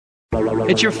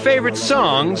It's your favorite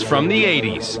songs from the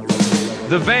 80s.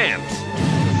 The vamps,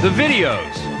 the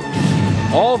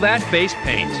videos, all that face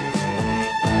paint.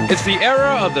 It's the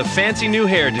era of the fancy new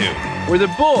hairdo, where the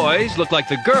boys look like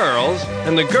the girls,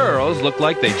 and the girls look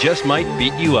like they just might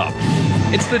beat you up.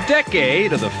 It's the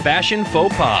decade of the fashion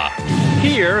faux pas.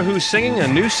 Here, who's singing a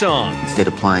new song. Instead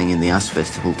of playing in the US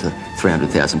Festival to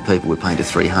 300,000 people, we're playing to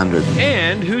 300.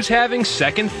 And who's having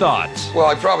second thoughts. Well,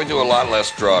 I probably do a lot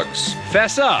less drugs.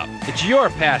 Fess up, it's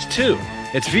your past too.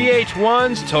 It's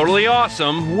VH1's Totally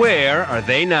Awesome. Where are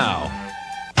they now?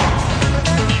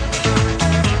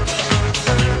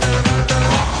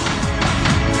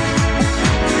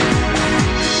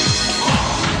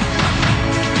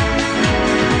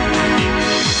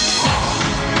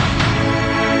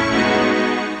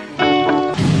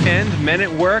 Men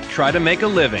at work try to make a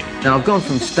living. Now, I've gone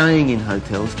from staying in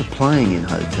hotels to playing in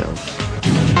hotels.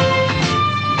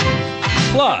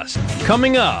 Plus,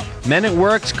 coming up, Men at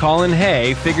Work's Colin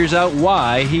Hay figures out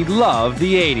why he loved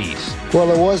the 80s. Well,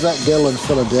 there was that girl in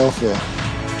Philadelphia.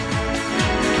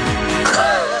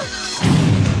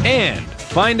 And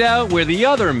find out where the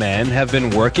other men have been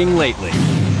working lately.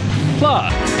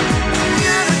 Plus,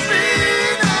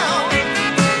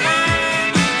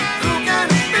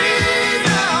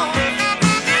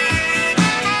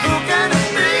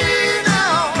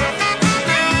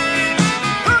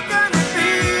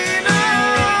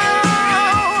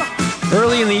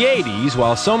 early in the 80s,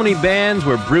 while so many bands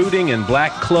were brooding in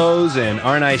black clothes and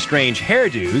Aren't I Strange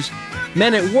hairdos,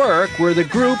 Men at Work were the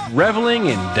group reveling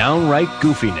in downright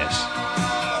goofiness.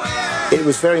 It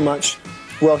was very much,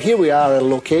 well, here we are at a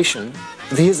location,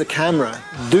 here's a camera,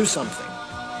 do something.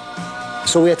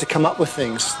 So we had to come up with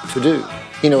things to do,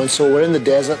 you know, and so we're in the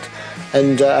desert,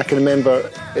 and I can remember,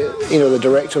 you know, the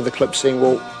director of the clip saying,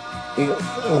 well,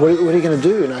 what are you going to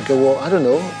do? And I go, well, I don't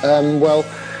know. Well,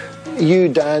 you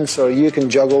dance or you can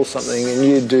juggle something and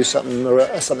you do something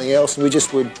or something else, and we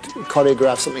just would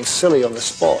choreograph something silly on the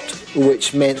spot,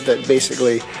 which meant that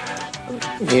basically,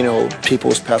 you know,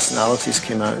 people's personalities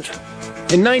came out.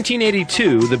 In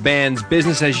 1982, the band's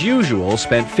Business as Usual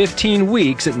spent 15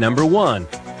 weeks at #1,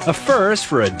 a first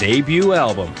for a debut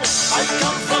album.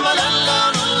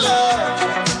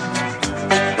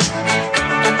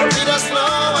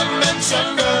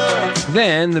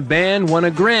 Then the band won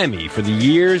a Grammy for the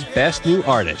year's Best New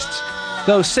Artists,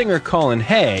 though singer Colin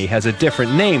Hay has a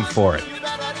different name for it.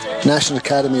 National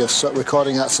Academy of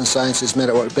Recording Arts and Sciences Men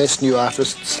at Work Best New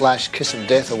Artist / Kiss of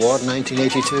Death Award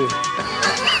 1982.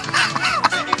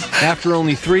 After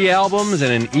only 3 albums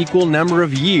and an equal number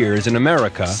of years in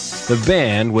America, the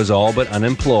band was all but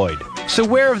unemployed. So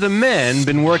where have the men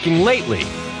been working lately?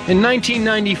 In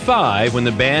 1995, when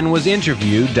the band was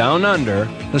interviewed down under,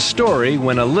 the story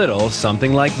went a little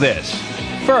something like this.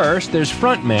 First, there's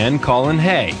frontman Colin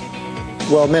Hay.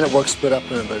 Well, Men at Work split up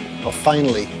in about, well,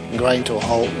 finally grind to a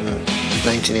halt in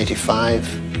 1985,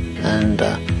 and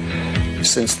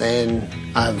since then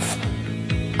I've,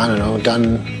 I don't know,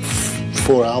 done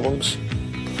 4 albums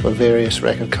for various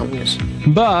record companies.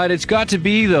 But it's got to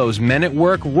be those Men at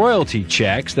Work royalty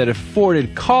checks that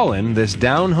afforded Colin this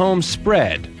down-home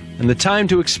spread and the time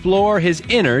to explore his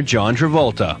inner John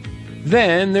Travolta.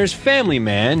 Then there's family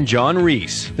man John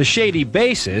Reese, the shady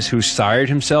bassist who sired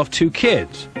himself 2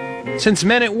 kids. Since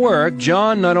Men at Work,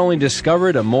 John not only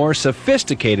discovered a more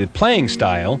sophisticated playing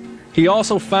style, he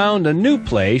also found a new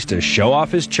place to show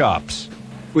off his chops.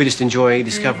 We just enjoy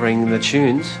discovering the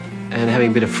tunes and having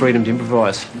a bit of freedom to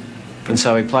improvise. And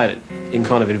so we played it in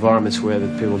kind of environments where the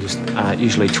people just are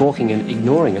usually talking and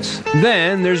ignoring us.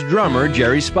 Then there's drummer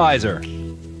Jerry Spicer.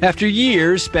 After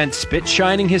years spent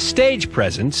spit-shining his stage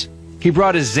presence, he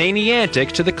brought his zany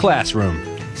antics to the classroom.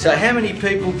 So how many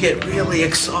people get really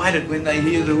excited when they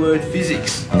hear the word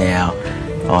physics? Now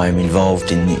I'm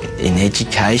involved in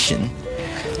education,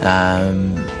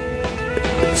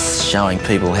 showing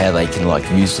people how they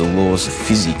can use the laws of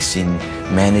physics in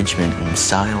management and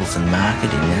sales and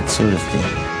marketing, that sort of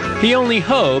thing. He only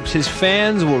hopes his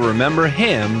fans will remember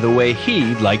him the way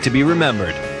he'd like to be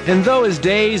remembered. And though his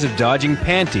days of dodging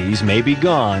panties may be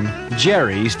gone,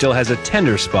 Jerry still has a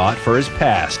tender spot for his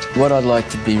past. What I'd like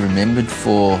to be remembered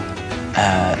for,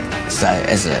 as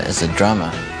a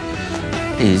drummer,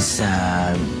 is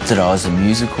that I was a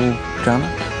musical drummer.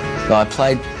 I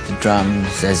played the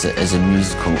drums as a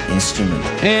musical instrument.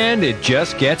 And it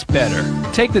just gets better.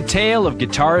 Take the tale of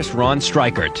guitarist Ron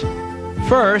Strykert.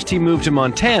 First, he moved to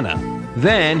Montana.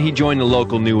 Then he joined a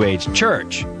local New Age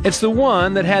church. It's the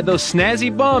one that had those snazzy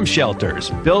bomb shelters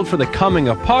built for the coming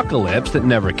apocalypse that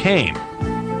never came.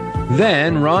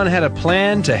 Then Ron had a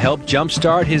plan to help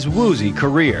jumpstart his woozy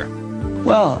career.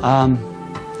 Well,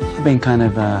 I've been kind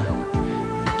of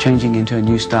changing into a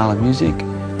new style of music.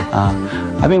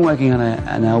 I've been working on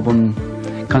an album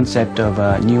concept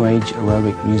of new age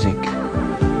aerobic music.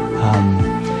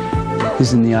 This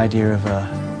is in the idea of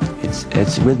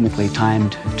it's rhythmically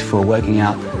timed for working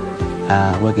out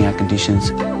conditions.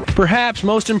 Perhaps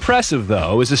most impressive,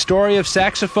 though, is the story of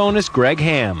saxophonist Greg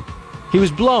Ham. He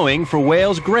was blowing for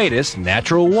Wales' greatest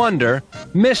natural wonder,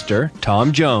 Mr.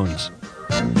 Tom Jones.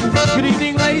 Good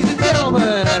evening, ladies and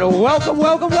gentlemen, and welcome,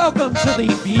 welcome, welcome to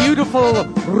the beautiful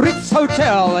Ritz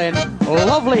Hotel in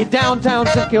lovely downtown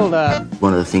St Kilda.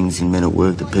 One of the things in Men at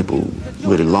Work that people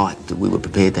really liked, that we were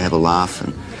prepared to have a laugh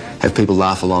and have people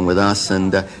laugh along with us,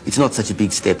 and it's not such a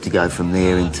big step to go from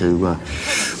there into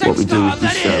what we do with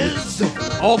this show.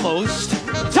 Almost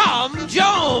Tom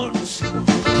Jones!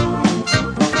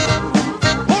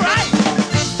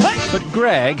 But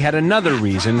Greg had another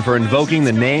reason for invoking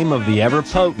the name of the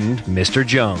ever-potent Mr.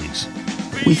 Jones.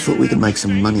 We thought we could make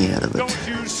some money out of it.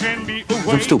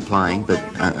 I'm still playing, but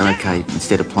okay,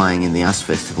 instead of playing in the US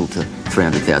Festival to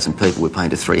 300,000 people, we're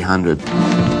playing to 300.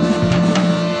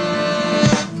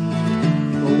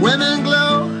 The women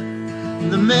glow,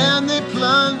 the men they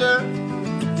plunder.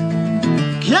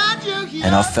 Can't you hear?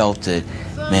 And I felt that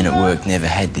Men at Work never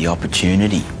had the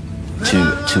opportunity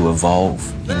to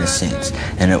evolve, in a sense,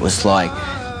 and it was like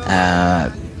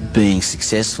being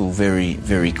successful very,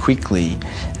 very quickly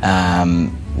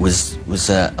was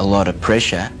a lot of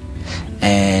pressure,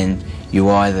 and you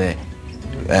either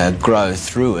grow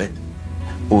through it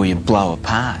or you blow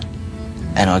apart.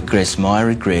 And I guess my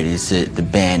regret is that the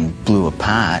band blew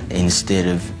apart instead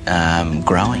of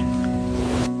growing.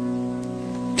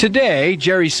 Today,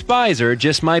 Jerry Spicer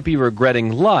just might be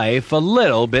regretting life a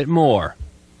little bit more.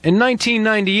 In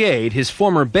 1998, his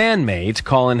former bandmates,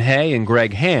 Colin Hay and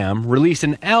Greg Ham, released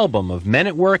an album of Men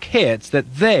at Work hits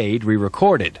that they'd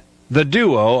re-recorded. The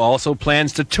duo also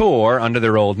plans to tour under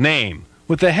their old name,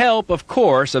 with the help, of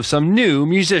course, of some new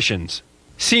musicians.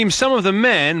 Seems some of the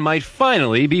men might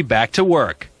finally be back to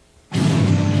work.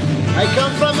 I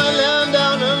come from a land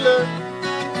down under,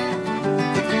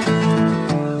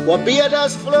 where beer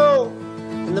does flow,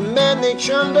 and the men they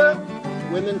chunder,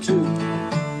 women too.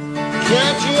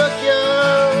 Can't you hear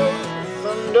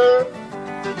thunder?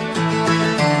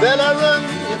 Better run,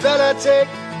 you better take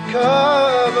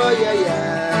cover, yeah,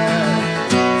 yeah.